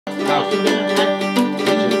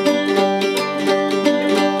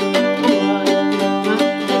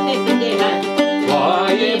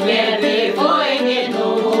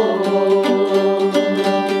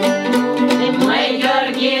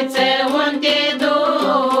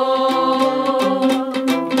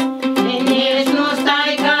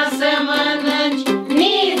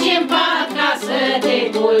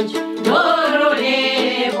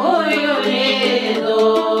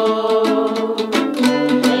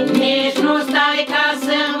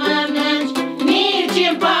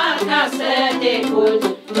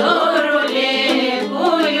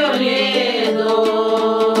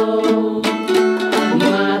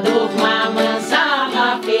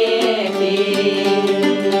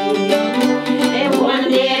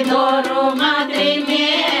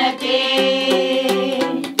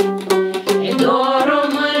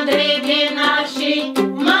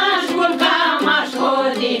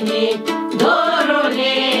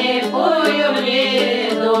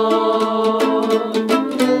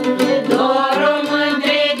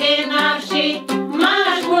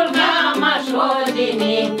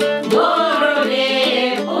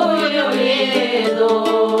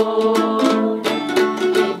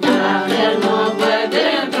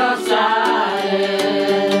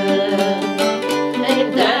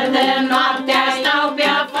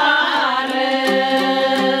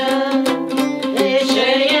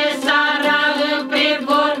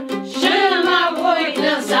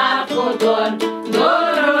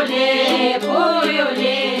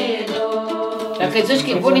Dacă zici că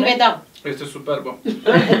e bun, îi dau. Este superbă.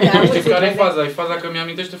 Știi care e faza? E faza că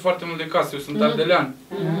mi-amintește foarte mult de casă. Eu sunt ardelean.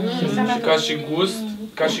 Și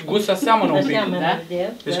ca și gust se aseamănă un pic.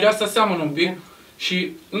 Deci chiar se aseamănă un pic.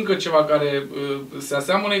 Și încă ceva care se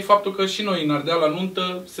aseamănă e faptul că și noi în Ardeal la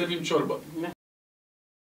nuntă servim ciorbă.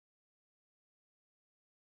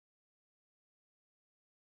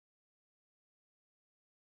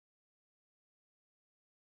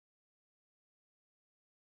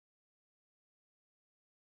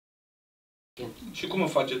 Și cum o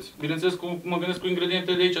faceți? Bineînțeles, mă gândesc cu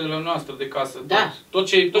ingredientele de aici, de la noastră, de casă. Da. Tot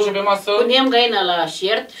ce pe masă... Punem găină la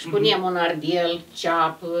șert și punem un ardel,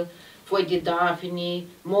 ceapă, foi de dafine,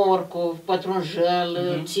 morcov,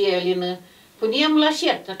 pătrunjel, țelină. Punem la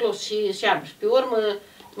șert, acolo și șearbă. Și pe urmă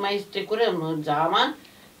mai strecurăm zama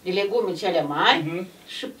de legume cele mari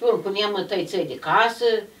și punem tăiței de casă,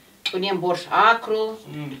 punem borș acru,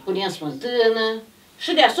 punem smântână.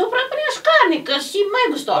 Și deasupra punem și carne, că și mai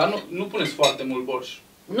gustos. Dar nu puneți foarte mult borș.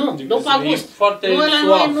 Nu, după gust. Nu, la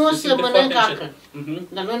noi nu se mănâncă acră.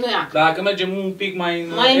 Dar noi nu e acră. Dar dacă mergem un pic mai în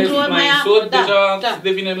est, mai în sud, deja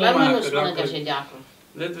devine mult mai acră. La noi nu se mănâncă așa de acră.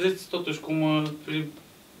 Vedeți totuși cum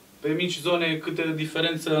pe mici zone câte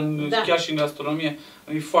diferență chiar și în gastronomie.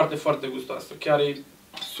 E foarte, foarte gustoasă. Chiar e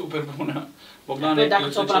super bună. Bogdane, dacă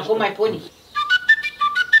ți-o plăcut, mai puni.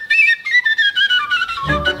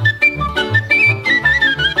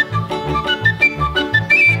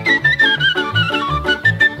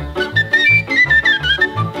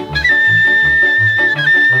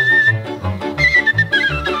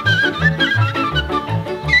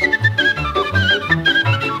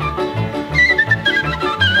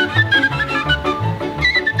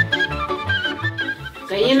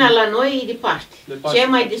 La noi e departe. Ce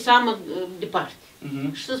mai de seamă departe.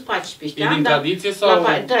 Și să-ți faci pe șteam. E din tradiție sau?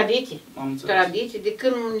 Tradiție. Tradiție, de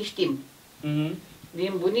când nu știm.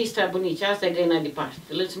 Din bunici, străbunici, asta e găina departe.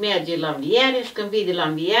 Îți merge la înviere și când vii de la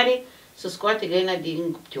înviere să scoate găina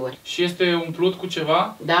din cuptiori. Și este umplut cu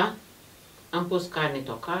ceva? Da. Am pus carne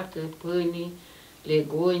tocată, pâine,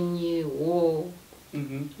 leguni, ouă.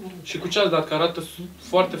 Și cu ce ați dat? Că arată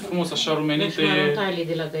foarte frumos, așa rumenite. Deci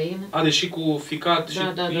de la găină. A, deși cu ficat și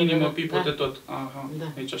inimă, pipă, de tot. Aha,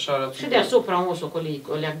 deci așa arată. Și deasupra am pus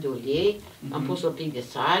o leac de ulei, am pus un pic de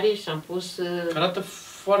sare și am pus... Arată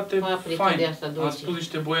foarte fain. De asta am spus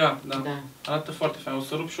niște boia, da. Arată foarte fain. O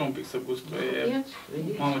să rup și eu un pic să gustul.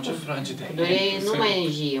 Mamă, ce fragede. Nu mai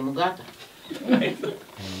înjiem, gata.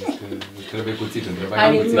 Trebuie cuțit,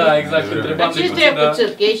 întrebai cuțit. Da, exact, întrebam de cuțit. Ce trebuie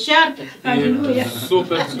cuțit? Că e șeartă. E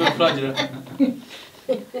super, super fragedă.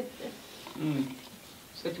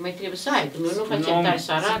 Că te mai trebuie să ai, că noi nu facem tare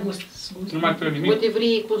sarat. Nu mai trebuie nimic. Poate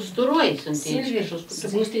vrei cu usturoi, sunteți. Să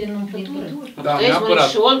guste din umplutură. Da,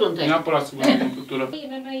 neapărat să guste din umplutură.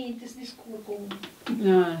 Înainte să descurcă.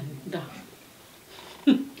 Da.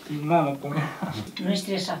 Mamă, cum e? Nu-i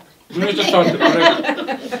stresat. Nu e stresat, corect.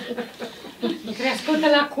 Crescută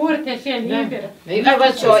la curte, așa, liberă. Ai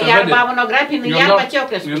văzut, iarba monografie, nu iarba ce au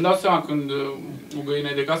crescut. Eu îmi dau seama când o găină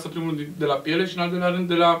e de casă, primul de la piele și în al doilea rând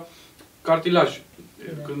de la cartilaj.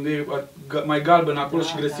 Când e mai galben acolo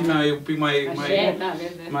și grăsimea e un pic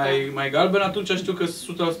mai galben, atunci știu că 100%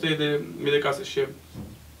 e de casă și e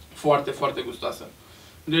foarte, foarte gustoasă.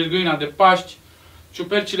 Deci găina de Paști,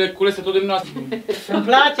 ciupercile culese tot de mine. Îmi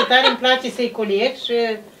place, tare îmi place să-i coleg și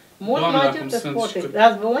mult mă ajută spote.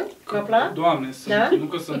 Dați buni? Vă plac? Doamne, nu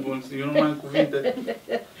că sunt buni, eu nu mai am cuvinte.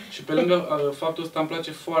 Și pe lângă faptul ăsta îmi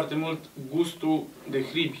place foarte mult gustul de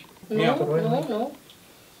hribi. Nu.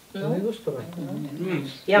 Nu-i gusturoi.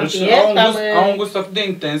 Au un gust atât de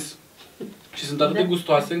intens și sunt atât de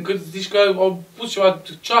gustoase încât zici că au pus ceva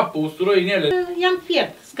ceapă, usturoi în ele. I-am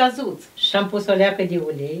fiert, scăzuți. Și am pus o leacă de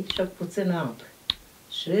ulei și puțină apă.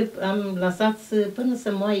 Și am lăsat până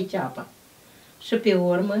să moaie ceapa. Și pe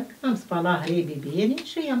urmă am spălat hribii bine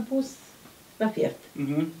și i-am pus la fiert.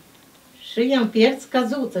 Și i-am fiert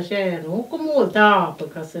scăzuți, așa, nu cu multă apă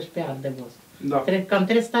ca să-și piardă gustul. Da. Cam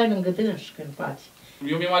trebuie să stai lângă dânși când faci.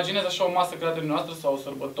 Eu mi imaginez așa o masă creată dumneavoastră sau o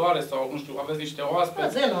sărbătoare sau, nu știu, aveți niște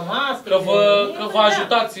oaspeți. Că vă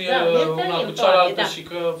ajutați una cu cealaltă și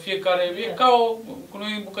că fiecare, e ca o, cu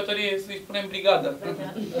noi în bucătărie să-i spunem brigadă.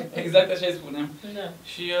 Exact așa îi spunem.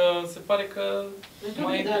 Și se pare că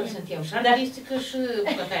mai brigadă suntem, și artistică și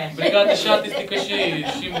bucătărie. Brigadă și artistică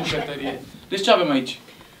și în bucătărie. Deci ce avem aici?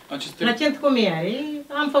 Accent cu miere,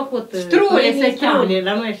 am făcut strule,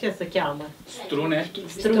 la noi așa se cheamă. Strune?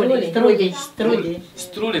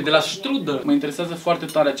 Strule, de la strudă. Mă interesează foarte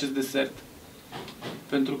tare acest desert.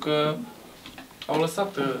 Pentru că au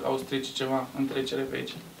lăsat austriecii ceva în trecere pe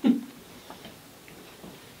aici.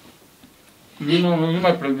 Nu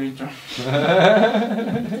mai plec de aici.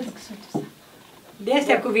 De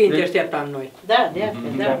astea cuvinte așteptam noi. Da, de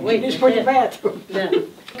astea, da. Nici pe băiatul.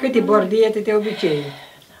 Câte bordii, atâtea obicei.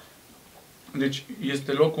 Deci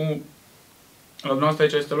este locul, la dumneavoastră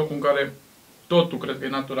aici este locul în care totul cred că e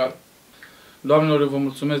natural. Doamnelor, eu vă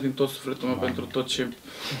mulțumesc din tot sufletul meu pentru tot ce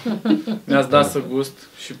mi-ați dat să gust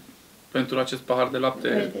și pentru acest pahar de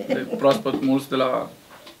lapte de proaspăt mulți de la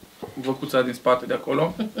văcuța din spate de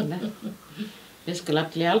acolo. Da. Vezi că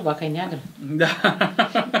laptele e alb, vaca e neagră. Da.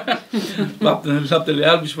 Laptele e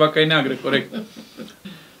alb și vaca e neagră, corect.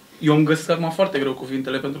 Eu îmi găsesc acum foarte greu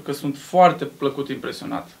cuvintele pentru că sunt foarte plăcut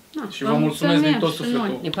impresionat. Și vă mulțumesc din tot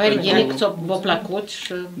sufletul. Ne pare bine că ți-a plăcut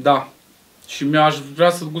și... Da. Și mi-aș vrea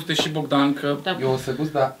să guste și Bogdan, că... Eu o să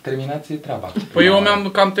gust, dar terminați treaba. Păi eu mi-am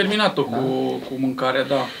cam terminat-o cu mâncarea,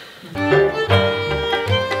 da.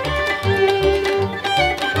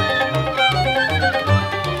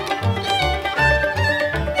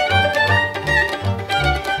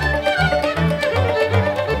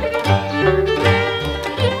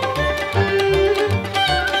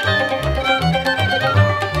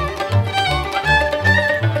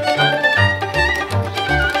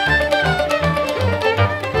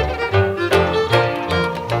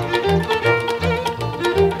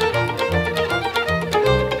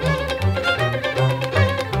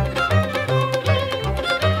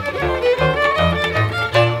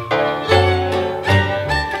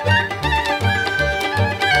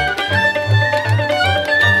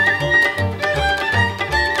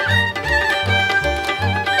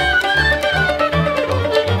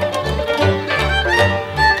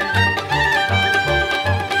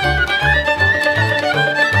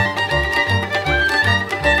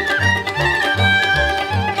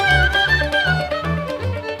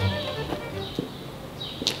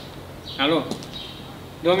 Alo?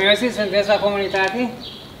 Domnul Iosif, sunteți la comunitate?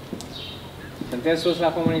 Sunteți sus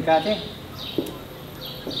la comunitate?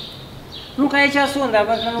 Nu, că aici sunt, dar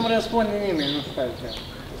văd că nu-mi răspunde nimeni, nu știu care ce.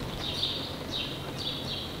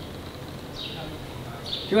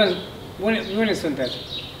 Și unde sunteți?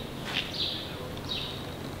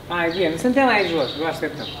 E bine, suntem aici jos, vă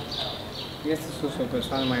așteptăm. Este sus o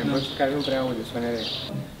persoană mai în vârstă care nu prea aude sonere.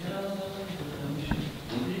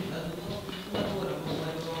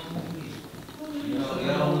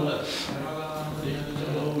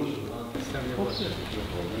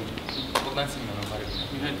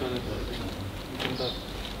 Mihai Toader.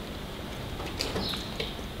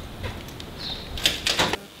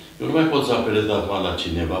 Eu nu mai pot să apelez acum la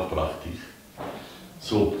cineva, practic,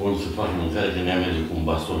 să o pun să fac mâncare, că ne-a merge cu un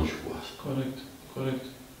baston și cu asta. Corect, corect.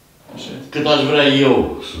 Așa. Cât aș vrea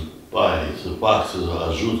eu să fac, să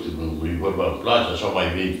ajut, când e vorba, îmi place, așa mai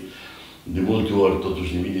vin, de multe ori,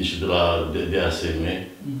 totuși, ne vine și de asemenea.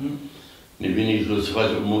 Ne vine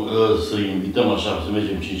să invităm așa, să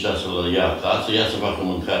mergem 5-6 la ea acasă, ea să facă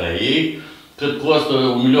mâncarea ei, cât costă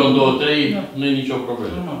 1.000.000, 2-3, nu e nicio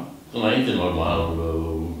problemă. Înainte, normal,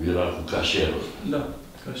 era cu cașerul. Da,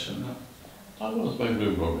 cașer, da. Acum nu mai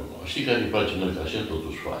vrem problemă. Știi care îi face noi cașer,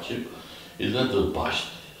 totuși facem. E dată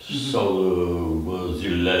Paște sau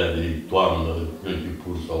zilele alea de toamnă,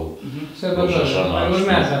 Chipur sau așa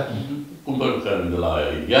urmează. Cumpăr carne de la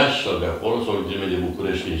Iași sau de acolo, sau de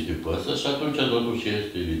București niște păsări și atunci totuși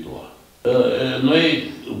este ritual.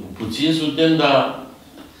 Noi puțin suntem, dar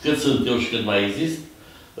cât sunt eu și cât mai exist,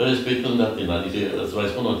 respectând Atina. Adică, să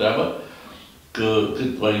mai spun o treabă, că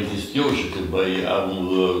cât mai exist eu și cât mai am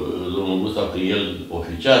domnul Gustav, că el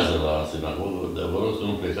oficiază la sinagogă, dar vă rog să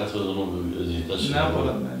nu plecați, să nu vizitați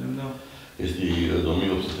sinagogă. Este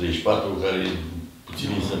 1834, care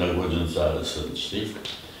puțini sinagogi în țară sunt, știți?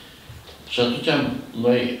 Și atunci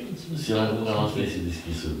noi, sinagoga noastră este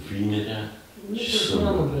deschisă vinerea și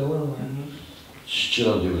sâmbătă. Și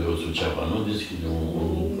celălalt de vreau Suceava, nu deschide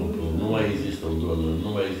un câmplu, nu mai există un dron,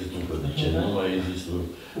 nu mai există un cădicen, nu mai există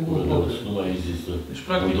un rădăuț, nu mai există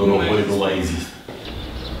un doropoi, nu mai există.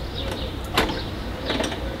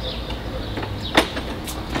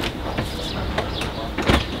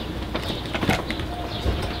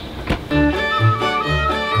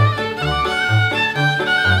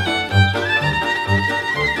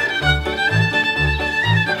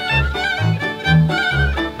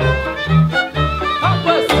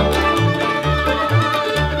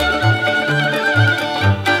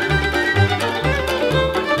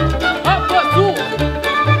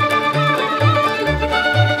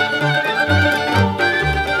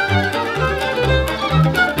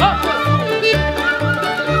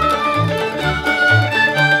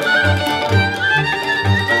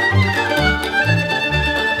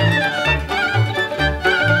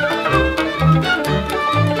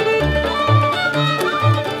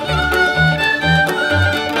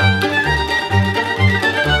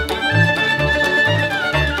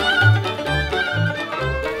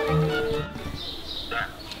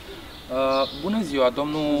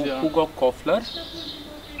 Domnul Hugo Kofler.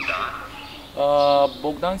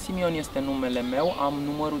 Bogdan Simion este numele meu. Am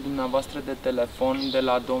numărul dumneavoastră de telefon de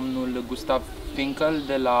la domnul Gustav Finkel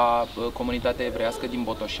de la comunitatea evreiască din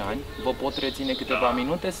Botoșani. Vă pot reține câteva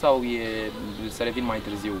minute sau să revin mai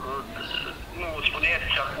târziu? Nu,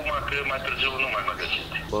 spuneți acum că mai târziu nu mai mă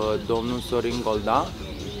găsiți. Domnul Sorin Golda.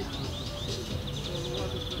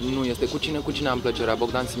 Nu, este cu cine am plăcerea.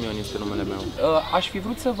 Bogdan Simion este numele meu. Aș fi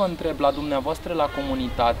vrut să vă întreb la dumneavoastră la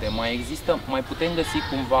comunitate, mai putem găsi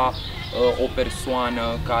cumva o persoană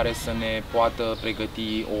care să ne poată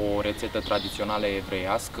pregăti o rețetă tradițională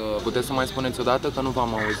evreiască? Puteți să mai spuneți o dată, că nu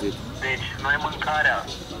v-am auzit. Deci, noi mâncarea,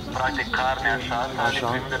 practic carnea așa, le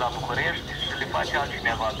primim de la București și le face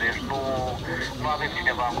altcineva. Deci nu avem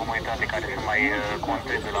cineva în comunitate care să mai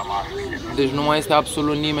conteze la masă. Deci nu mai este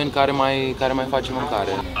absolut nimeni care mai face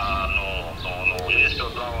mâncare? Nu. Este o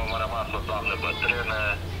doamnă, m-a rămas o doamnă bătrână,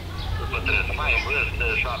 mai în vârstă,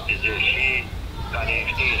 70 și care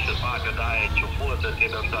știe să facă, da, e ciupuță,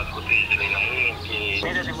 trebuie dat cu 3 zile înainte.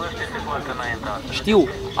 Media de vârstă este foarte înaintată. Știu,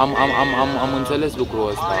 am înțeles lucrul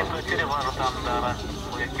ăsta. Mare plăcere vă ajutam, dar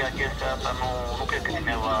chestia asta nu cred că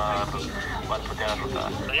cineva v-ar putea ajuta.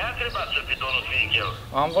 I-a întrebat să fii domnul Finkel.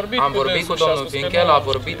 Am vorbit cu domnul Finkel, a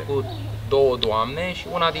vorbit cu două doamne și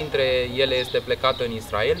una dintre ele este plecată în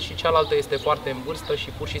Israel și cealaltă este foarte în vârstă și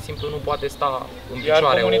pur și simplu nu poate sta în picioare.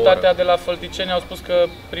 Iar comunitatea de la Fălticeni au spus că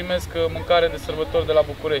primesc mâncare de sărbători de la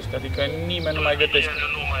București, adică nimeni nu mai gătește.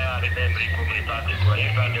 Nu mai are membri în comunitate cu aici.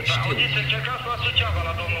 Auziți, încercați la Suceava,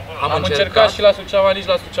 la domnul Gol. Am încercat și la Suceava, nici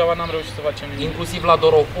la Suceava n-am reușit să facem nimic. Inclusiv la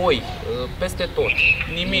Dorohoi, peste tot.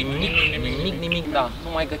 Nimic, da. Nu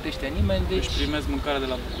mai gătește nimeni, deci primesc mâncare de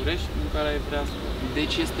la București, mâncarea evrească.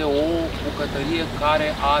 Deci este o bucătărie care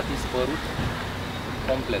a dispărut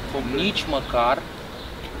complet. Nici măcar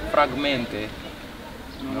fragmente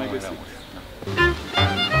nu mai găsit.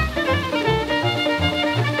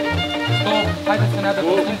 Stop! Haideți să ne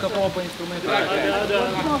adăpostăm că vouă pe instrumentele astea.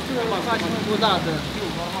 Nu facem o dată. Știu,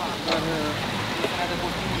 normal, dar să ne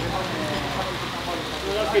adăpostăm undeva.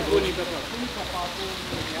 Nu ar fi bunii pe toate.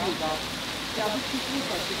 Te aduc și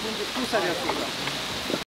plusa deasupra.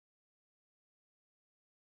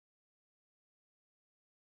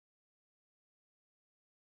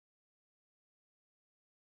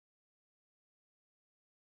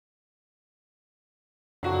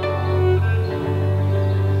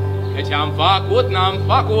 Ce-am făcut, n-am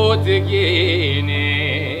făcut ghine.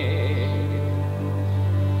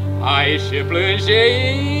 Ai și plânge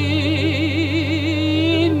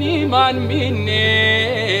inima-n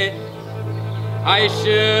mine. Ai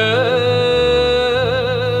și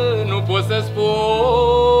nu pot să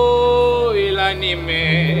spui la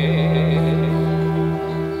nimeni.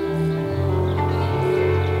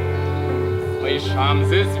 Păi și-am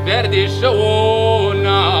zis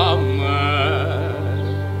verdișăuna,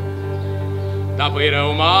 dar păi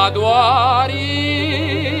rău mă doare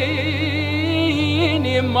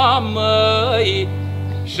măi,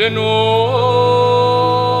 și nu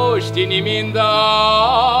știi nimic, da.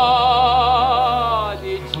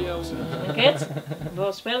 Mâncați? Vă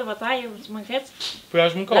spăl, vă tai, mâncați? Păi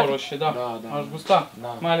aș mânca o roșie, da. Aș gusta.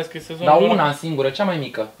 Mai ales că e sezonul. Dar una singură, cea mai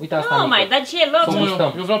mică. Uite asta mică. Nu mai, dar ce loc?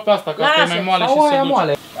 Eu vreau pe asta, că asta e mai moale și se duce.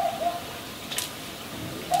 Moale.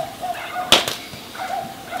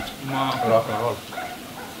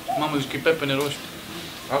 Mamă, zici că e pepene roșu.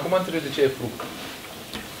 Acum înțelegi de ce e fruct.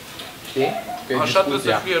 Știi? Așa trebuie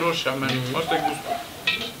să fie roșia mea. Asta e gustul.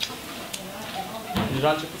 Deja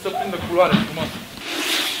a început să prindă culoare frumos.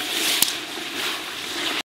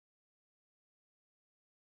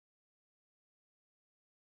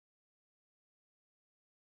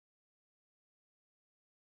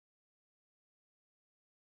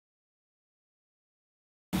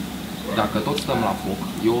 Dacă tot stăm la foc,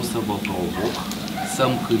 eu o să vă provoc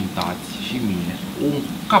să-mi cântați și mie un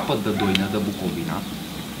capăt de doină de Bucovina,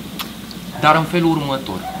 dar în felul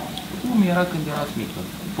următor. Cum era când erați mică?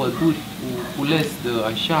 Cu păduri, cu les,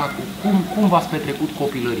 așa, cum v-ați petrecut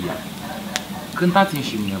copilăria? Cântați-mi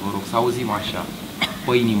și mie, vă rog, să auzim așa,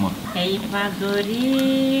 pe inimă. Ei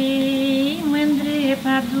paduri, mândre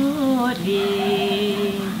paduri,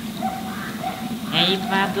 ei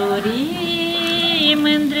paduri,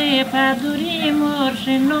 mândre paduri, mor și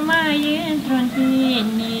numai într-un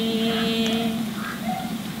tine.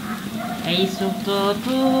 Ei sub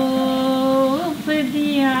totul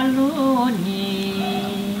fădia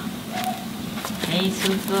lunii, ei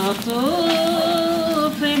sub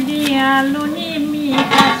totul fădia lunii,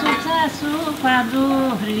 mica suța sub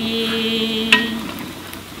padurii.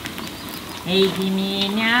 Ei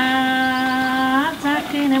dimineața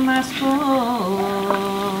când mă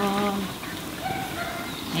scol,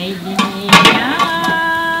 ei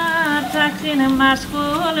dimineața când mă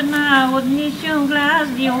scol, n-aud niciun glas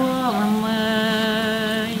de om,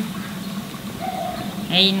 măi.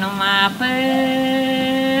 Ei numai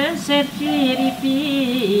păsări ciripin,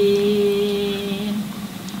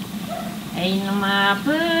 ei numai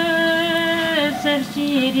păsări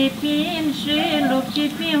ciripin și lupi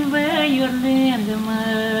prin văiurlând,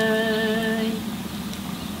 măi.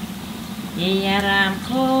 Ei eram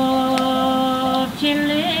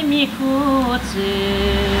copcile micuțe,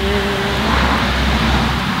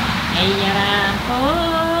 ei eram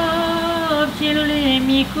copcile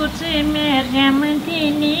micuțe, mergeam în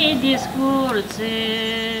tine disculțe.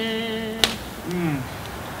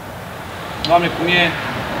 Doamne, cum e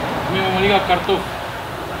mămăliga cartofi.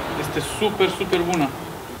 Este super, super bună.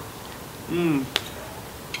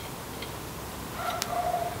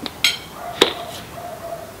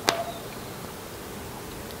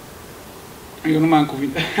 Eu nu mai am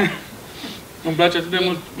cuvinte. Îmi place atât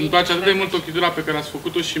de mult ochidura pe care ați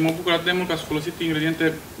făcut-o și mă bucur atât de mult că ați folosit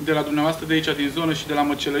ingrediente de la dumneavoastră de aici, din zonă și de la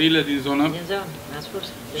măcelăriile din zonă. Din zonă, ați spus.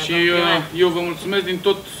 Și eu vă mulțumesc din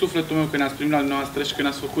tot sufletul meu că ne-ați primit la dumneavoastră și că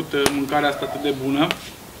ne-ați făcut mâncarea asta atât de bună.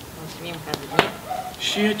 Mulțumim că ați venit.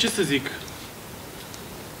 Și ce să zic?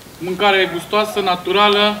 Mâncare gustoasă,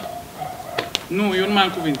 naturală. Nu, eu nu mai am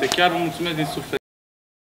cuvinte. Chiar vă mulțumesc din suflet.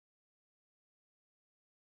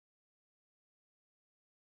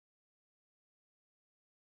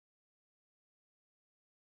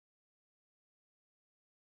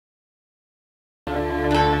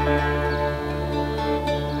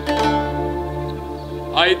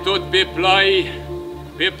 Ai tot pe plai,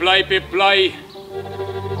 pe plai, pe plai,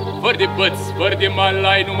 fără de băți, fără de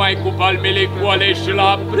malai, numai cu palmele goale și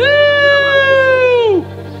la brâu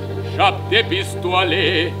 7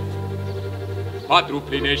 pistoale, 4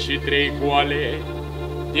 pline și 3 goale,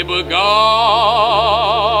 te băgam,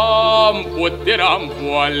 poteram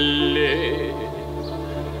voale.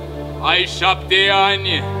 Ai 7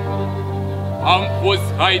 ani, am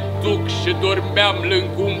fost haiduc și dormeam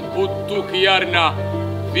lângă un putuc iarna.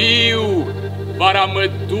 Fiu, vara mă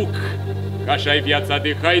duc, că așa-i viața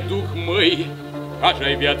de haiduc, măi,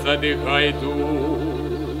 așa-i viața de haiduc.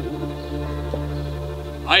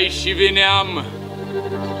 Ai și veneam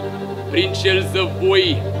prin cel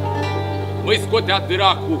zăvoi, măi scotea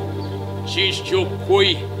dracu 5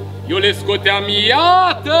 ciocoi, eu le scoteam,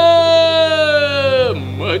 iată,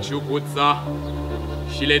 măciucuța,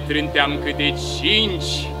 și le trânteam câte 5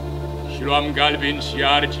 și luam galben și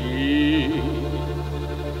argint.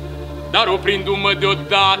 Dar oprindu-mă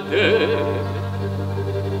deodată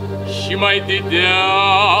și mai dădeam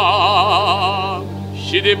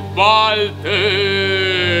și de baltă,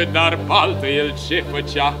 dar baltă el ce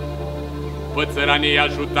făcea? Pe țăranii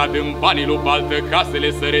ajuta din banii lui baltă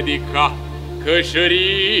casele să ridica.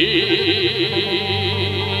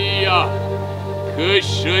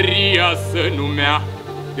 Cășăria se numea,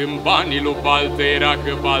 În banii lui Baltă era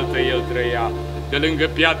că Baltă el trăia, de lângă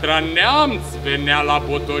Piatra Neamț venea la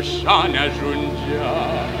Botoșani ajungea.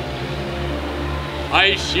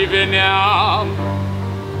 Hai și veneam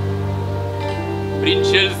prin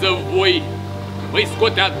cel zăvoi, măi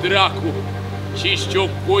scotea dracu, și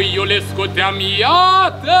șciocoi eu le scoteam,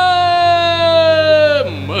 iată,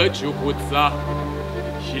 măciucuța,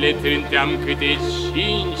 și le trânteam câte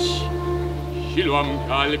 5 și luam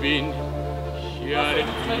galbini și argini.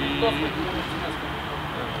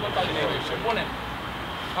 Bune.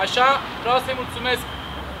 Așa, vreau să-i mulțumesc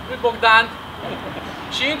lui Bogdan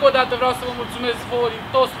și încă o dată vreau să vă mulțumesc vouă din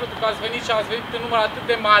toți pentru că ați venit și ați venit în număr atât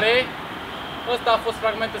de mare. Ăsta a fost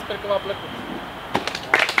Fragmente, sper că v-a plăcut.